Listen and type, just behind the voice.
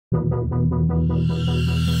All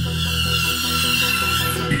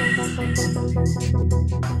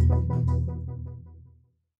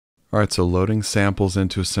right, so loading samples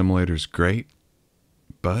into Assimil8or is great,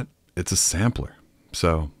 but it's a sampler.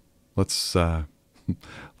 So let's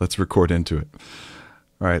record into it.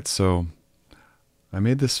 All right, so I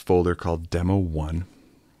made this folder called Demo 1,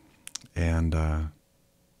 and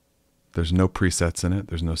there's no presets in it.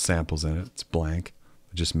 There's no samples in it. It's blank.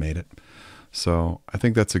 I just made it. So I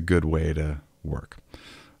think that's a good way to work.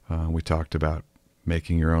 We talked about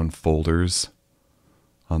making your own folders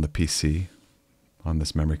on the PC on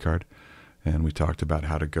this memory card, and we talked about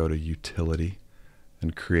how to go to utility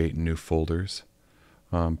and create new folders.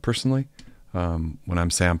 Personally, when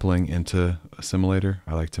I'm sampling into Assimil8or,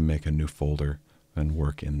 I like to make a new folder and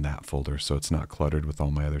work in that folder so it's not cluttered with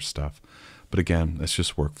all my other stuff. But again, it's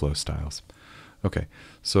just workflow styles. Okay,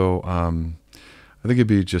 so I think it'd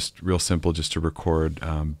be just real simple just to record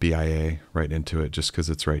BIA right into it, just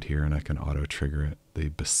because it's right here and I can auto trigger it.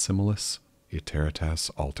 The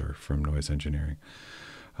Basimilis-Itertas from Noise Engineering.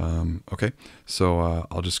 Okay, so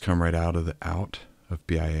I'll just come right out of the out of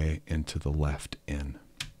BIA into the left in.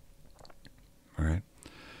 All right,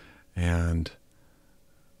 and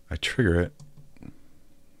I trigger it.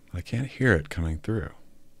 I can't hear it coming through.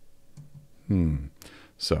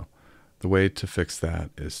 So the way to fix that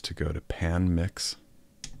is to go to Pan Mix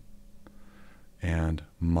and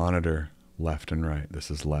monitor left and right.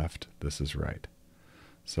 This is left, this is right.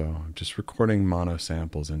 So I'm just recording mono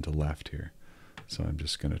samples into left here. So I'm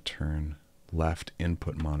just going to turn left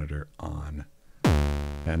input monitor on.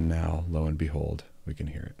 And now, lo and behold, we can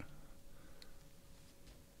hear it.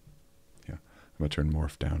 Yeah, I'm going to turn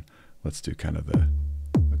morph down. Let's do kind of the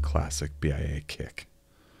classic BIA kick.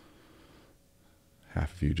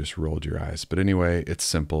 Half of you just rolled your eyes. But anyway, it's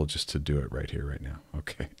simple just to do it right here, right now.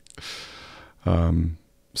 Okay.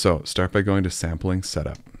 So start by going to sampling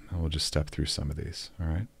setup. And we'll just step through some of these. All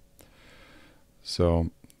right.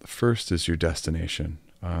 So the first is your destination.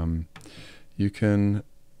 You can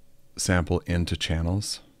sample into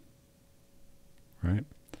channels, right?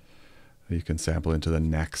 You can sample into the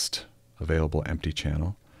next available empty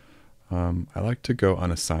channel. I like to go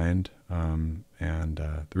unassigned, and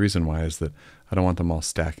the reason why is that I don't want them all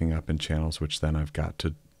stacking up in channels, which then I've got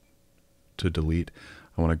to delete.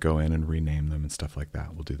 I want to go in and rename them and stuff like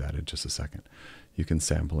that. We'll do that in just a second. You can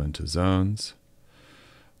sample into zones.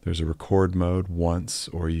 There's a record mode once,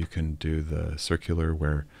 or you can do the circular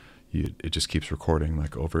where it just keeps recording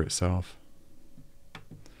like over itself.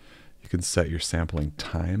 You can set your sampling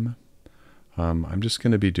time. I'm just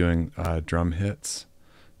going to be doing drum hits.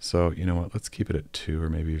 So you know what, let's keep it at 2 or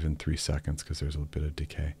maybe even 3 seconds because there's a bit of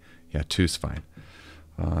decay. Yeah, 2's fine.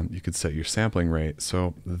 You could set your sampling rate.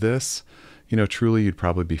 So this, you know, truly you'd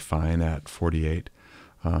probably be fine at 48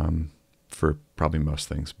 for probably most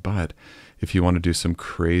things. But if you want to do some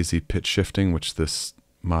crazy pitch shifting, which this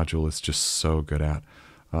module is just so good at,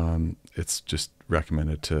 it's just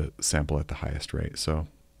recommended to sample at the highest rate. So,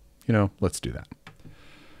 you know, let's do that.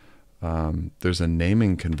 There's a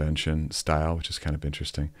naming convention style, which is kind of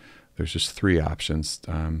interesting. There's just 3 options.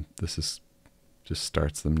 This is just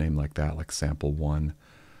starts them named like that, like sample 1.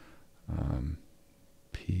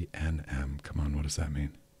 PNM, come on, what does that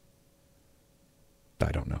mean?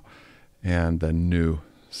 I don't know. And then new,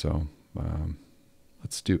 so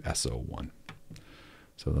let's do SO1.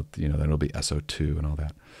 So that, you know, then it'll be SO2 and all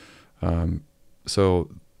that. So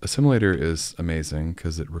Assimil8or is amazing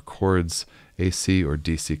because it records AC or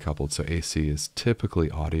DC coupled. So AC is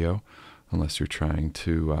typically audio, unless you're trying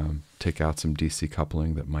to take out some DC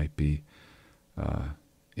coupling that might be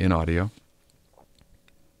in audio.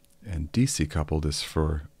 And DC coupled is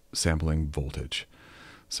for sampling voltage.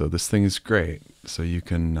 So this thing is great. So you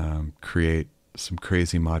can create some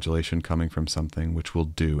crazy modulation coming from something, which we'll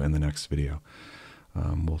do in the next video.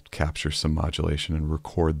 We'll capture some modulation and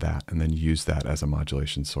record that and then use that as a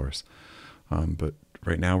modulation source. But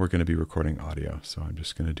right now we're going to be recording audio. So I'm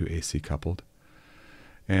just going to do AC coupled.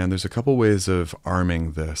 And there's a couple ways of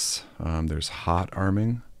arming this. There's hot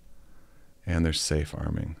arming and there's safe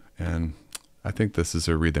arming. And I think this is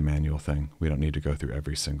a read the manual thing. We don't need to go through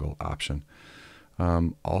every single option.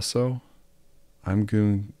 Also, I'm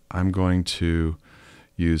going to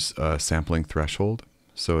use a sampling threshold.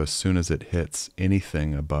 So as soon as it hits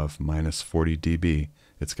anything above -40 dB,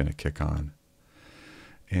 it's going to kick on.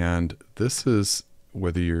 And this is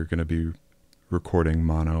whether you're going to be recording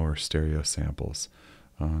mono or stereo samples.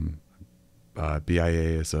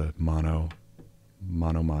 BIA is a mono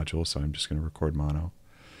module, so I'm just going to record mono.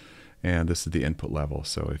 And this is the input level.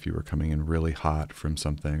 So if you were coming in really hot from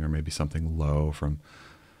something, or maybe something low from,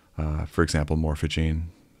 for example, Morphogene,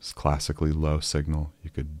 It's classically low signal. You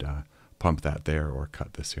could pump that there or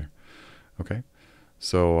cut this here. Okay,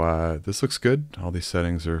 so this looks good. All these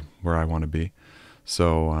settings are where I want to be.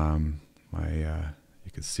 So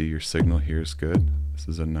you can see your signal here is good. This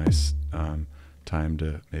is a nice time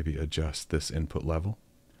to maybe adjust this input level.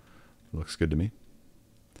 It looks good to me.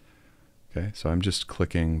 Okay, so I'm just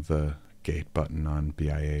clicking the gate button on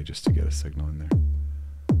BIA just to get a signal in there.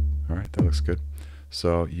 All right, that looks good.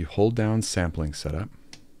 So you hold down sampling setup,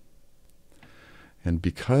 and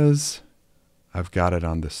because I've got it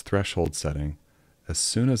on this threshold setting, as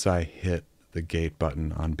soon as I hit the gate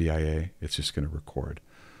button on BIA, it's just going to record.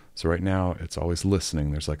 So right now it's always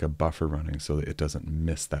listening. There's like a buffer running so that it doesn't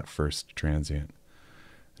miss that first transient.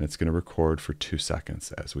 And it's going to record for 2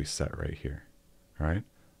 seconds as we set right here. All right,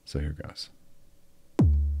 so here goes.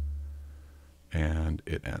 And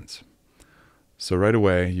it ends. So right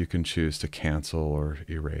away you can choose to cancel or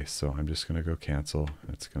erase. So I'm just going to go cancel,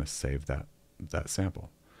 and it's going to save that sample.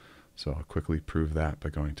 So I'll quickly prove that by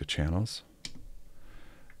going to channels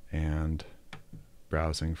and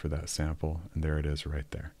browsing for that sample, and there it is right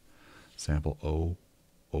there. Sample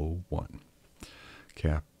 001.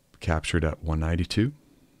 Captured at 192,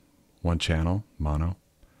 one channel, mono,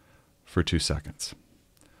 for 2 seconds.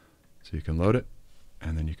 So you can load it,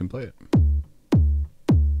 and then you can play it.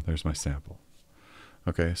 There's my sample.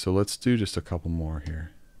 Okay, so let's do just a couple more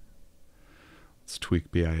here. Let's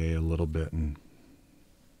tweak BIA a little bit and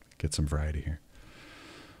get some variety here.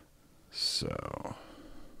 So,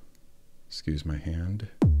 excuse my hand.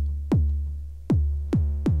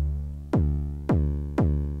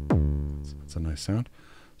 That's a nice sound.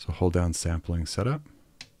 So hold down sampling setup.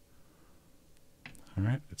 All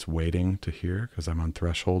right, it's waiting to hear because I'm on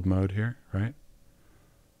threshold mode here, right?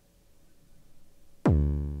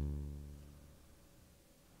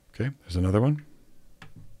 Okay, there's another one.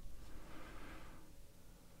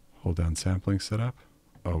 Hold down sampling setup.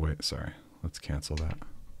 Oh wait, sorry. Let's cancel that.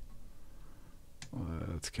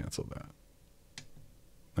 Let's cancel that.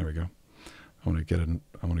 There we go. I want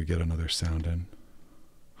to get another sound in.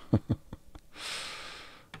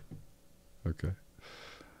 Okay.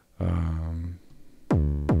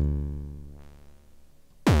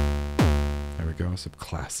 There we go. Some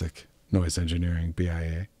classic noise engineering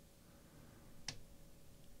BIA.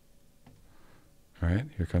 All right,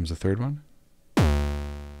 here comes the third one.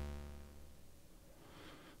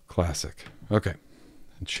 Classic. Okay,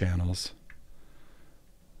 and channels.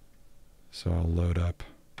 So I'll load up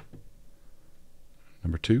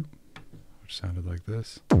number 2, which sounded like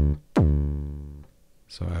this.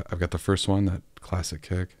 So I've got the first one, that classic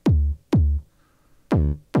kick.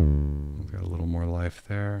 We've got a little more life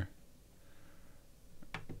there.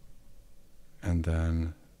 And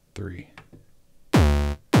then 3.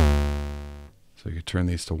 So you turn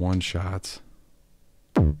these to 1 shots.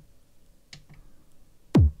 You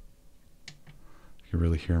can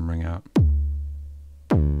really hear them ring out.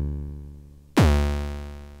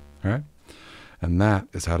 All right. And that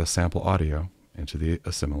is how to sample audio into the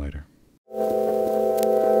Assimil8or.